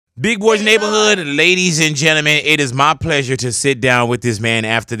Big Boy's Neighborhood, ladies and gentlemen, it is my pleasure to sit down with this man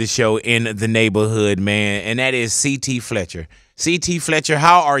after the show in the neighborhood, man, and that is CT Fletcher. CT Fletcher,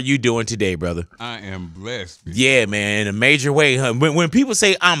 how are you doing today, brother? I am blessed. Yeah, man, in a major way. Huh? When people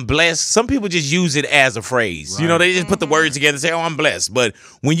say I'm blessed, some people just use it as a phrase. Right. You know, they just put the words together and say, oh, I'm blessed. But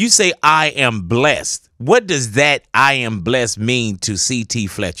when you say I am blessed, what does that I am blessed mean to CT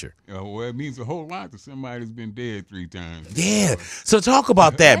Fletcher? Well, it means a whole lot to somebody that's been dead 3 times. Yeah. So talk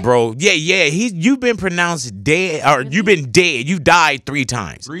about that, bro. Yeah. You've been pronounced dead, or you've been dead. You died 3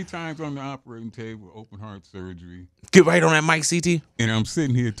 times. 3 times on the operating table, open heart surgery. Get right on that mic, CT. And I'm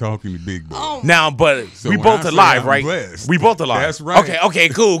sitting here talking to Big Boy. Oh. Now, but so we both alive, right? Blessed. We both alive. That's right. Okay,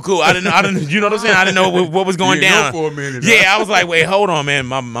 cool. I didn't. You know what I'm saying? I didn't know what was going down. For a minute, yeah, I was like, wait, hold on, man.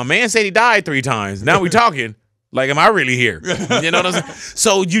 My man said he died 3 times. Now we talking. Like, am I really here? You know what I'm saying?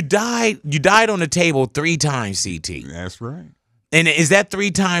 So you died on the table 3 times, CT. That's right. And is that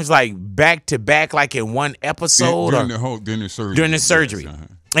 3 times like back to back, like in one episode? During the surgery. During the surgery.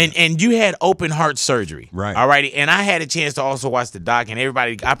 Yes, And you had open heart surgery. Right. All righty. And I had a chance to also watch the doc, and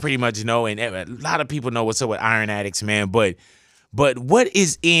everybody, I pretty much know, and a lot of people know what's up with iron addicts, man. But what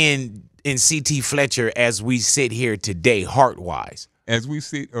is in CT Fletcher as we sit here today, heart-wise? As we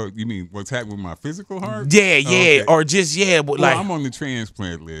sit, or you mean what's happening with my physical heart? Yeah, okay. Or just well, like I'm on the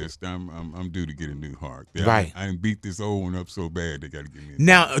transplant list. I'm due to get a new heart. Yeah, right. I beat this old one up so bad they got to give me.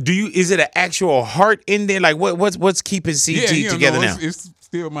 Now, is it an actual heart in there? Like what's keeping CT together now? It's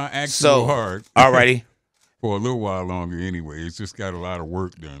still my actual heart. Alrighty. For a little while longer, anyway. It's just got a lot of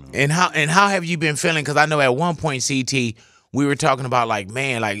work done on it. And how have you been feeling? Because I know at one point, CT, we were talking about like,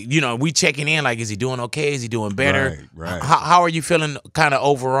 man, like, you know, we checking in, like, is he doing okay? Is he doing better? Right. How are you feeling kind of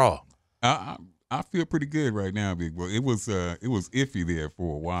overall? I feel pretty good right now, Big Boy. It was iffy there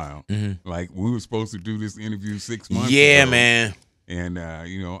for a while. Mm-hmm. Like, we were supposed to do this interview 6 months ago. Yeah, man. And,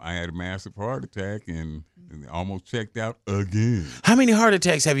 I had a massive heart attack and almost checked out again. How many heart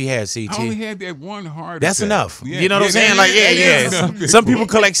attacks have you had, CT? I only had that one heart attack. That's enough. Yeah, you know what I'm saying? Like, yeah. Some people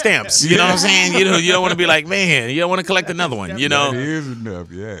collect stamps. You know what I'm saying? You don't want to be like, man, you don't want to collect another one, you know? That is enough,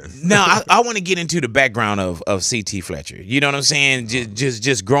 yes. Now, I want to get into the background of CT Fletcher. You know what I'm saying?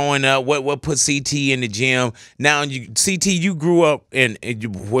 Just growing up, what put CT in the gym? Now, CT, you grew up in,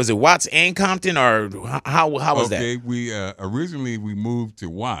 was it Watts and Compton, or how was that? Okay, we originally we moved to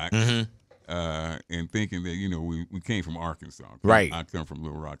Watts. Mm-hmm. And thinking that, we came from Arkansas. Right. I come from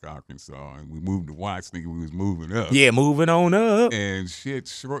Little Rock, Arkansas, and we moved to Watts thinking we was moving up. Yeah, moving on up. And shit,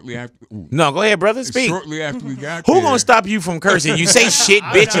 shortly after. No, go ahead, brother. Speak. Shortly after we got Who there. gonna stop you from cursing? You say shit,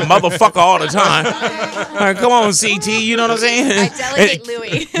 bitch, and motherfucker all the time. All right, come on, CT. You know what I'm saying? I delegate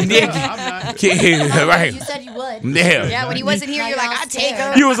Louis. Yeah, right. You said you would. Yeah. Yeah, when he wasn't here, you're like, I'd take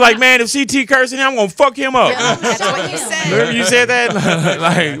her. You was like, man, if CT cursing, I'm gonna fuck him up. Yeah, that's what you said. Remember you said that?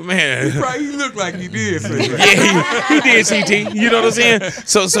 Like, man. He looked like he did. Yeah, he did, CT. You know what I'm saying?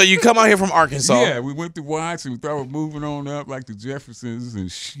 So you come out here from Arkansas. Yeah, we went to Watts and we thought we were moving on up like the Jeffersons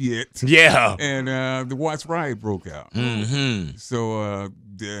and shit. Yeah. And the Watts riot broke out. Mm-hmm. So I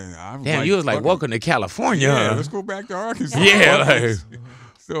was damn, you was like, welcome to California. Yeah, let's go back to Arkansas. Yeah.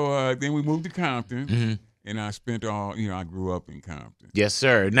 So then we moved to Compton. Mm-hmm. And I spent I grew up in Compton. Yes,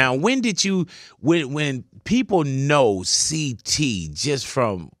 sir. Now, when did you, when people know CT just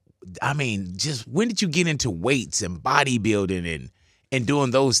from, when did you get into weights and bodybuilding and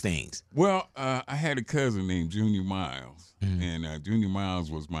doing those things? Well, I had a cousin named Junior Miles, and Junior Miles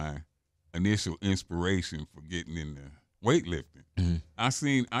was my initial inspiration for getting into weightlifting.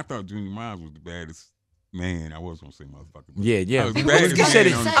 Mm-hmm. I thought Junior Miles was the baddest man. I was gonna say motherfucker. Yeah. You said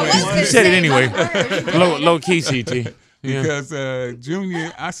it. You said it anyway. Low key, CT. Yeah. Because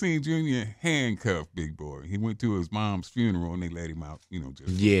Junior, I seen Junior handcuffed Big Boy. He went to his mom's funeral and they let him out, just for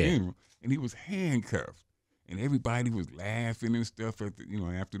the funeral. And he was handcuffed. And everybody was laughing and stuff at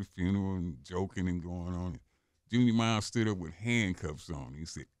after the funeral and joking and going on. Junior Miles stood up with handcuffs on. He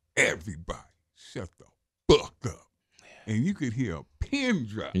said, "Everybody, shut the fuck up." And you could hear a pin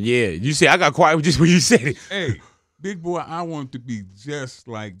drop. Yeah, you see, I got quiet just when you said it. Hey, Big Boy, I want to be just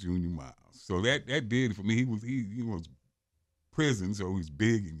like Junior Miles. So that did it for me. He was prison, so he's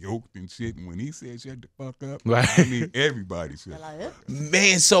big and yoked and shit. And when he said shut the fuck up, right. I mean everybody said.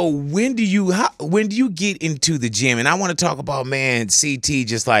 Man, so when do you get into the gym? And I want to talk about, man, CT,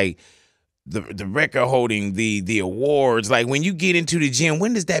 just like the record holding, the awards. Like when you get into the gym,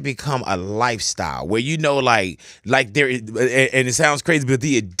 when does that become a lifestyle where like there, and it sounds crazy, but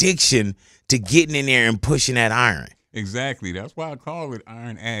the addiction to getting in there and pushing that iron? Exactly. That's why I call it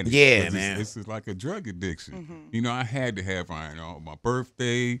iron addict. Yeah, man. It's like a drug addiction. I had to have iron on my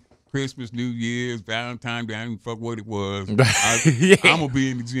birthday, Christmas, New Year's, Valentine's Day, I didn't fuck what it was. Yeah. I'm gonna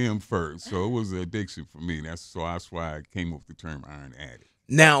be in the gym first. So it was an addiction for me. That's why I came up with the term Iron Addict.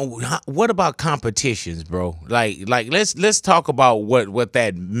 Now, what about competitions, bro? Like let's talk about what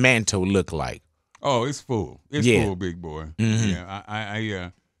that mantle looked like. Oh, it's full. It's full, big boy. Mm-hmm. Yeah,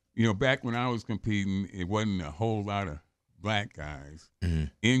 I back when I was competing, it wasn't a whole lot of black guys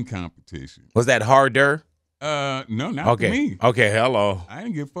in competition. Was that harder? No, not for me. Okay, hello. I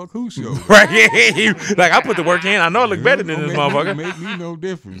didn't give a fuck who showed up. Right? Yeah, like I put the work in. I know I look better than this motherfucker. Make me no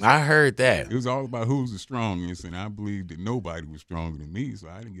difference. I heard that. It was all about who's the strongest, and I believed that nobody was stronger than me, so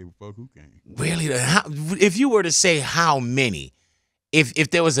I didn't give a fuck who came. Really? If you were to say how many,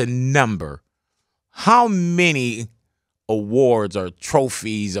 if there was a number, how many awards or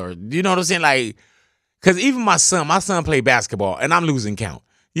trophies or you know what I'm saying? Like, because even my son played basketball, and I'm losing count.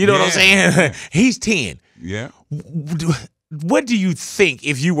 You know what I'm saying? He's 10. Yeah. What do you think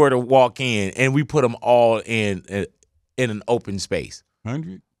if you were to walk in and we put them all in an open space?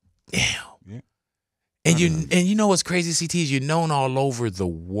 100. Damn. Yeah. And you know what's crazy, CT, is you're known all over the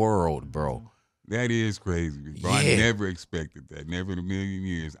world, bro. That is crazy, bro. I never expected that. Never in a million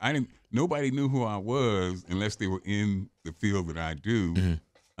years. Nobody knew who I was unless they were in the field that I do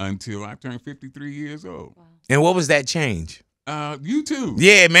until I turned 53 years old. Wow. And what was that change? YouTube.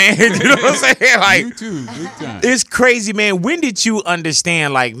 Yeah, man. You know what I'm saying? Like YouTube, big time. It's crazy, man. When did you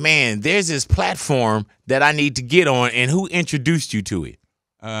understand, like, man, there's this platform that I need to get on, and who introduced you to it?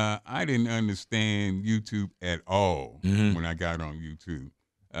 I didn't understand YouTube at all when I got on YouTube.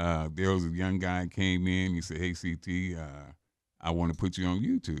 There was a young guy came in. He said, "Hey, CT, I want to put you on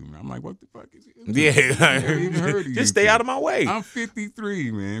YouTube." And I'm like, "What the fuck is it?" Yeah, I never even heard of just YouTube. stay out of my way. I'm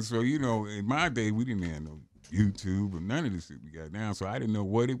 53, man. So in my day, we didn't have no YouTube or none of this shit we got now. So I didn't know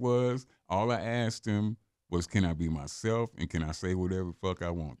what it was. All I asked him was, "Can I be myself and can I say whatever the fuck I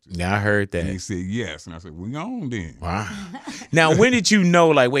want to?" Yeah, I heard that. And he said yes. And I said, "We on then." Wow. Now, when did you know,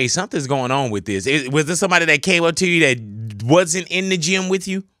 like, wait, something's going on with this? Was there somebody that came up to you that wasn't in the gym with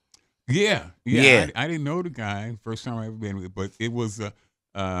you? Yeah. I didn't know the guy first time I ever been with, but it was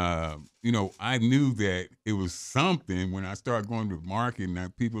I knew that it was something when I started going to the market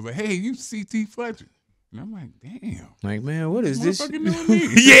and people were like, "Hey, you CT Fletcher." And I'm like, damn. Like, man, what is this?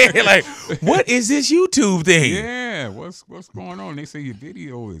 Yeah, like, what is this YouTube thing? Yeah, what's going on? They say your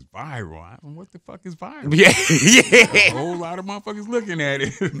video is viral. I don't know what the fuck is viral. Yeah. A whole lot of motherfuckers looking at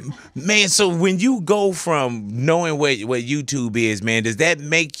it. Man, so when you go from knowing what YouTube is, man, does that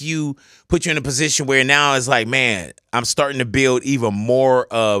make you, put you in a position where now it's like, man, I'm starting to build even more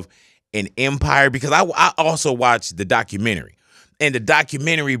of an empire? Because I also watched the documentary. And the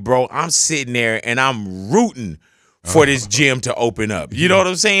documentary, bro, I'm sitting there and I'm rooting for this gym to open up. You know what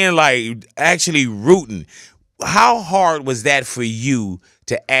I'm saying? Like, actually rooting. How hard was that for you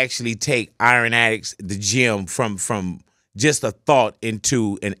to actually take Iron Addicts, the gym, from just a thought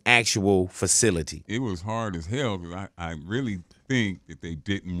into an actual facility? It was hard as hell because I really think that they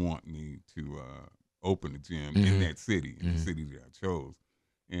didn't want me to open the gym in that city, in the city that I chose.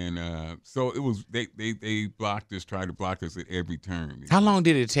 And so it was, they blocked us, tried to block us at every turn. How long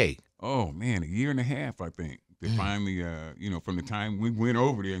did it take? Oh, man, 1.5 years, I think, to finally, from the time we went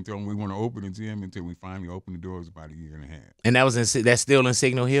over there until we want to open the gym until we finally opened the doors, about 1.5 years. And that was that's still in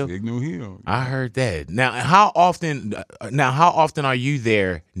Signal Hill? Signal Hill. I heard that. Now, how often are you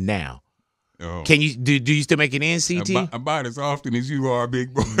there now? Oh. Can you do you still make it in, CT? About as often as you are,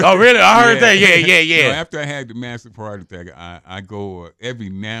 big boy. Oh, really? I heard that. Yeah. After I had the massive heart attack, I go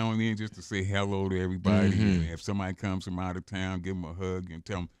every now and then just to say hello to everybody. And if somebody comes from out of town, give them a hug and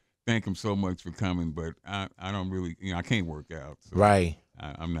tell them thank them so much for coming. But I don't really, I can't work out. So right.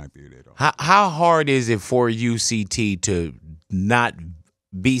 I'm not there at all. How hard is it for you, CT, to not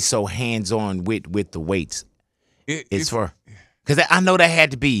be so hands-on with the weights? Because I know that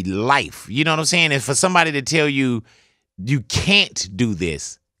had to be life. You know what I'm saying? And for somebody to tell you you can't do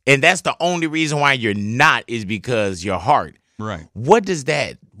this, and that's the only reason why you're not, is because your heart. Right. What does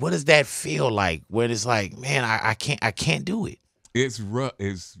that feel like when it's like, man, I can't do it? It's rough.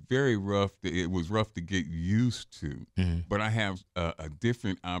 It's very rough. It was rough to get used to. But I have a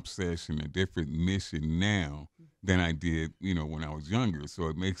different obsession, a different mission now than I did, when I was younger. So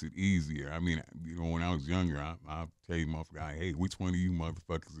it makes it easier. I mean, when I was younger, I'll tell you, motherfucker, hey, which one of you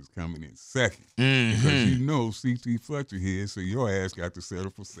motherfuckers is coming in second? Because CT Fletcher here, so your ass got to settle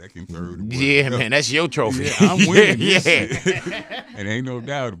for second, third. Yeah, man, that's your trophy. Yeah, I'm winning. Yeah. And ain't no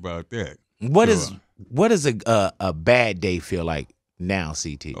doubt about that. What does a bad day feel like now,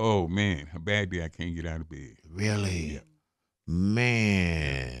 CT? Oh, man, a bad day, I can't get out of bed. Really? Yeah.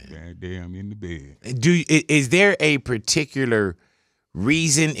 Man. Bad day, I'm in the bed. Is there a particular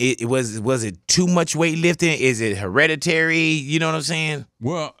reason? It was it too much weightlifting? Is it hereditary? You know what I'm saying?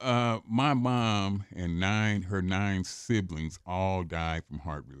 Well, my mom and her 9 siblings all died from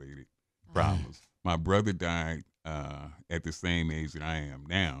heart-related problems. My brother died at the same age that I am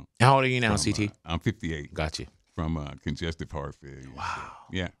now. How old are you now, CT? I'm 58. Gotcha. From congestive heart failure. Wow. So,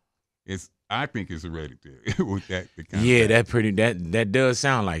 yeah. I think it's hereditary with that. Yeah, that does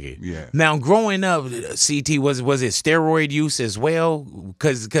sound like it. Yeah. Now, growing up, CT, was it steroid use as well?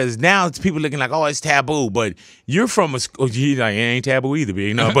 Because now it's people looking like, oh, it's taboo. But you're from a school. Like, it ain't taboo either,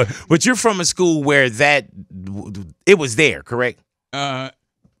 you know. but you're from a school where it was there, correct?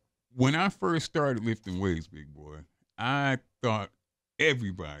 When I first started lifting weights, big boy, I thought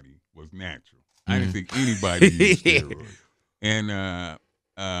everybody was natural. I didn't think anybody used steroids. And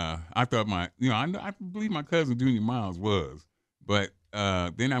I thought I believe my cousin Junior Miles was, but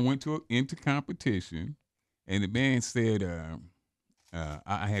then I went into competition, and the man said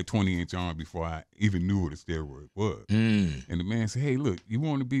I had 20-inch arm before I even knew what a steroid was. And the man said, hey, look, you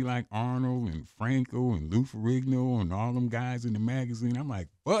want to be like Arnold and Franco and Lou Ferrigno and all them guys in the magazine? I'm like,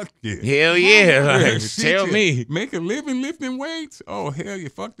 fuck yeah. Hell yeah. Tell me. Make a living lifting weights? Oh, hell yeah.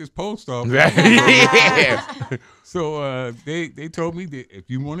 Fuck this post office. Yeah. So they told me that if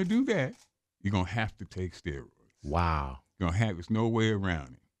you want to do that, you're going to have to take steroids. Wow. There's no way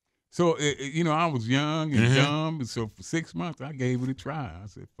around it. So, I was young and dumb, and so for 6 months, I gave it a try. I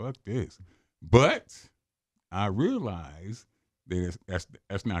said, fuck this. But I realized that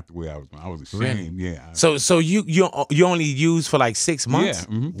that's not the way I was going. I was ashamed. Really? Yeah. So you only used for like 6 months?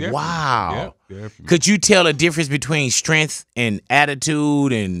 Yeah. Definitely. Wow. Yep, definitely. Could you tell a difference between strength and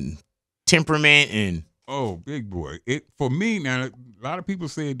attitude and temperament and... Oh, big boy. For me, now, a lot of people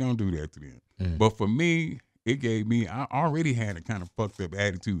say don't do that to them. But for me... I already had a kind of fucked up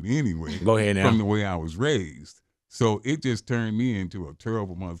attitude anyway. Go ahead now. From the way I was raised. So it just turned me into a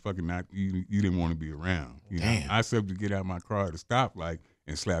terrible motherfucker you didn't want to be around. Damn. I said to get out of my car at a stoplight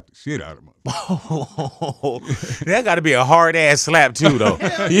and slap the shit out of him. That got to be a hard ass slap too, though.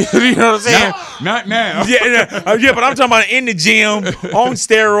 You know what I'm saying? Not now. Yeah, but I'm talking about in the gym on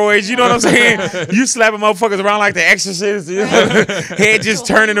steroids. You know what I'm saying? You slapping motherfuckers around like the Exorcist. You know? Head just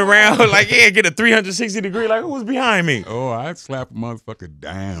turning around like get a 360 degree. Like who was behind me? Oh, I'd slap a motherfucker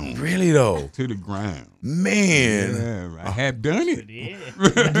down. Really though? To the ground. Man, yeah, I have done it.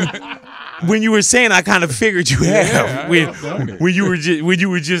 When you were saying, I kind of figured you have. When you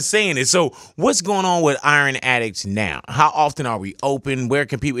were just saying it. So, what's going on with Iron Addicts now? How often are we open? Where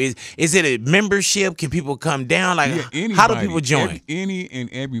can people? Is it a membership? Can people come down? Like, how do people join? Any and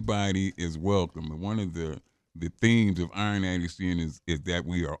everybody is welcome. And one of the themes of Iron Addicts is that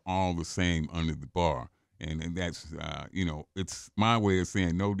we are all the same under the bar. And that's, it's my way of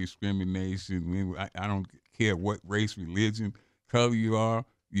saying no discrimination. I don't care what race, religion, color you are.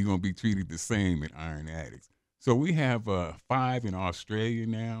 You're going to be treated the same at Iron Addicts. So we have 5 in Australia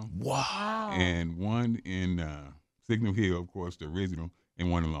now. Wow. And 1 in Signal Hill, of course, the original, and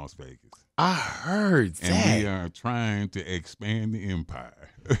 1 in Las Vegas. I heard that. And we are trying to expand the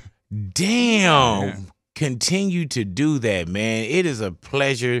empire. Damn. Yeah. Continue to do that, man. It is a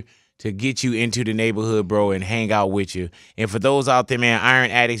pleasure to get you into the neighborhood, bro, and hang out with you. And for those out there, man,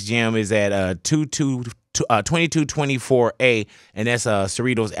 Iron Addicts Gym is at 2224A, and that's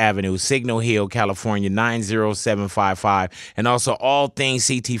Cerritos Avenue, Signal Hill, California, 90755. And also all things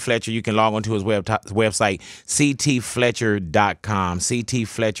CT Fletcher, you can log on to his website, ctfletcher.com,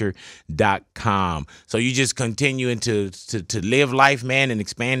 ctfletcher.com. So you just continuing to live life, man, and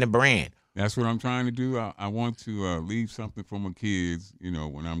expand the brand. That's what I'm trying to do. I want to leave something for my kids,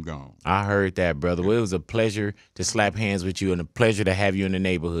 when I'm gone. I heard that, brother. Well, it was a pleasure to slap hands with you and a pleasure to have you in the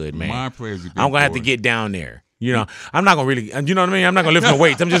neighborhood, man. My pleasure. I'm going to have to get down there. I'm not going to really, you know what I mean? I'm not going to lift no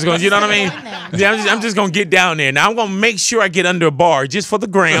weights. I'm just going to, you know what I mean? Yeah, I'm just going to get down there. Now, I'm going to make sure I get under a bar just for the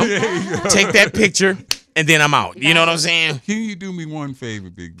gram, take that picture, and then I'm out. You know what I'm saying? Can you do me one favor,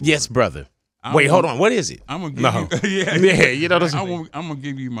 big boy? Yes, brother. Wait, hold on. What is it? I'm gonna give you. Yeah, you know what I'm saying? I'm gonna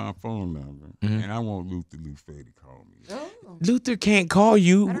give you my phone number, and I want Luther to call me. Luther can't call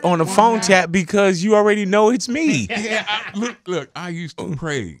you on a phone chat because you already know it's me. Yeah, look. I used to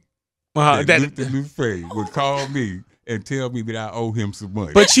pray that Luther would call me and tell me that I owe him some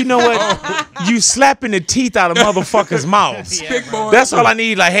money. But you know what? You slapping the teeth out of motherfuckers' mouths. That's all I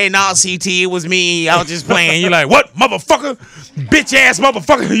need. Like, hey, nah, CT, it was me. I was just playing. You're like, what, motherfucker? Bitch ass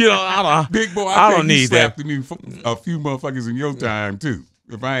motherfucker. Big boy, I don't need that. A few motherfuckers in your time too.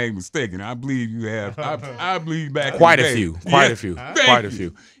 if I ain't mistaken. I believe you have. I believe back Quite in a the few. day. Quite Yeah. a few. Thank Quite a you.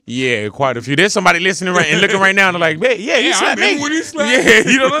 few. Yeah, quite a few. There's somebody listening right and looking right now and they're like, man, yeah, he Yeah, I slapped me. remember when he slapped Yeah,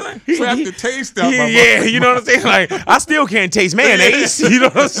 me. you know what I'm saying? Slapped the taste out my Yeah, mouth. you know what I'm saying? Like, I still can't taste mayonnaise. You know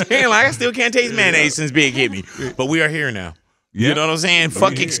what I'm saying? Like, I still can't taste mayonnaise since Big hit me. But we are here now. You Yep. know what I'm saying?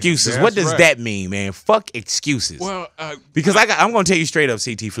 Fuck Yeah, excuses. that's What does right. that mean, man? Fuck excuses. Well, Because I'm going to tell you straight up,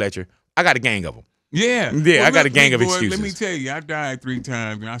 CT Fletcher, I got a gang of them. yeah. Yeah, Well, I got a look, gang big of boy, excuses. Let me tell you, I died 3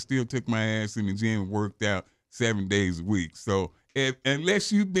 times, and I still took my ass in the gym and worked out 7 days a week. So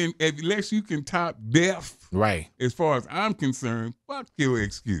unless you can top death, Right. as far as I'm concerned, fuck your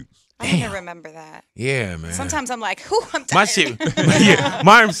excuse. I'm gonna remember that. Yeah, man. Sometimes I'm like, whew, I'm tired. My shit, yeah,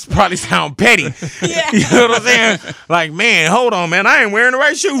 mine probably sound petty. Yeah. You know what I'm saying? Like, man, hold on, man. I ain't wearing the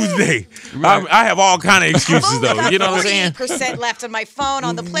right shoes today. Right. I have all kind of excuses, though. You know what I'm saying? 48% left on my phone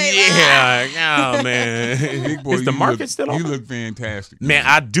on the plate. Yeah, oh, man. Big boy, Is the you market look, still You open? look fantastic. Man,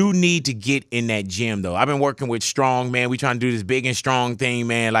 I do need to get in that gym, though. I've been working with Strong, man. We trying to do this big and strong thing,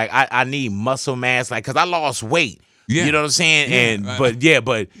 man. Like, I need muscle mass, like, because I lost weight. Yeah. You know what I'm saying? Yeah.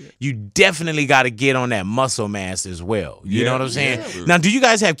 But you definitely got to get on that muscle mass as well. You know what I'm saying? Yeah. Now, do you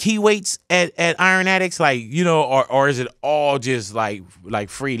guys have key weights at Iron Addicts? Like, you know, or is it all just like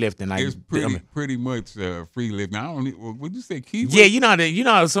free lifting? Like, It's pretty much free lifting. I don't. Would you say key? yeah, you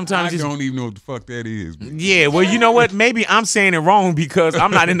know how sometimes I don't even know what the fuck that is. Man. yeah, well, you know what? Maybe I'm saying it wrong because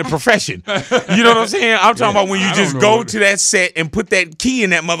I'm not in the profession. You know what I'm saying? I'm talking about when you I just don't know go what to that set and put that key in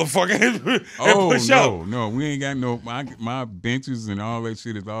that motherfucker and push up. No, we ain't got no. My benches and all that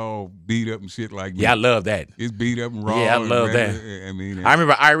shit is all beat up and shit like that. Yeah, I love that. It's beat up and raw. Yeah, I and love that. regular. I mean, I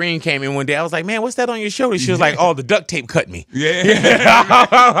remember Irene came in one day. I was like, man, what's that on your shoulder? She was like, oh, the duct tape cut me. yeah.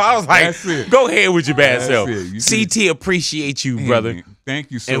 I was like, That's it. go ahead with your bad That's self. it. You CT appreciate you, brother. Man, thank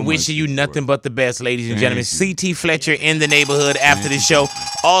you so And much. wishing you big nothing boy. but the best, ladies and Thank gentlemen. CT Fletcher in the neighborhood after the show.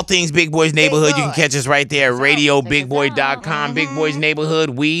 All things Big Boys Neighborhood. You can catch us right there at radiobigboy.com. Big Boys Neighborhood,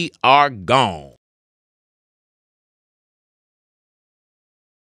 we are gone.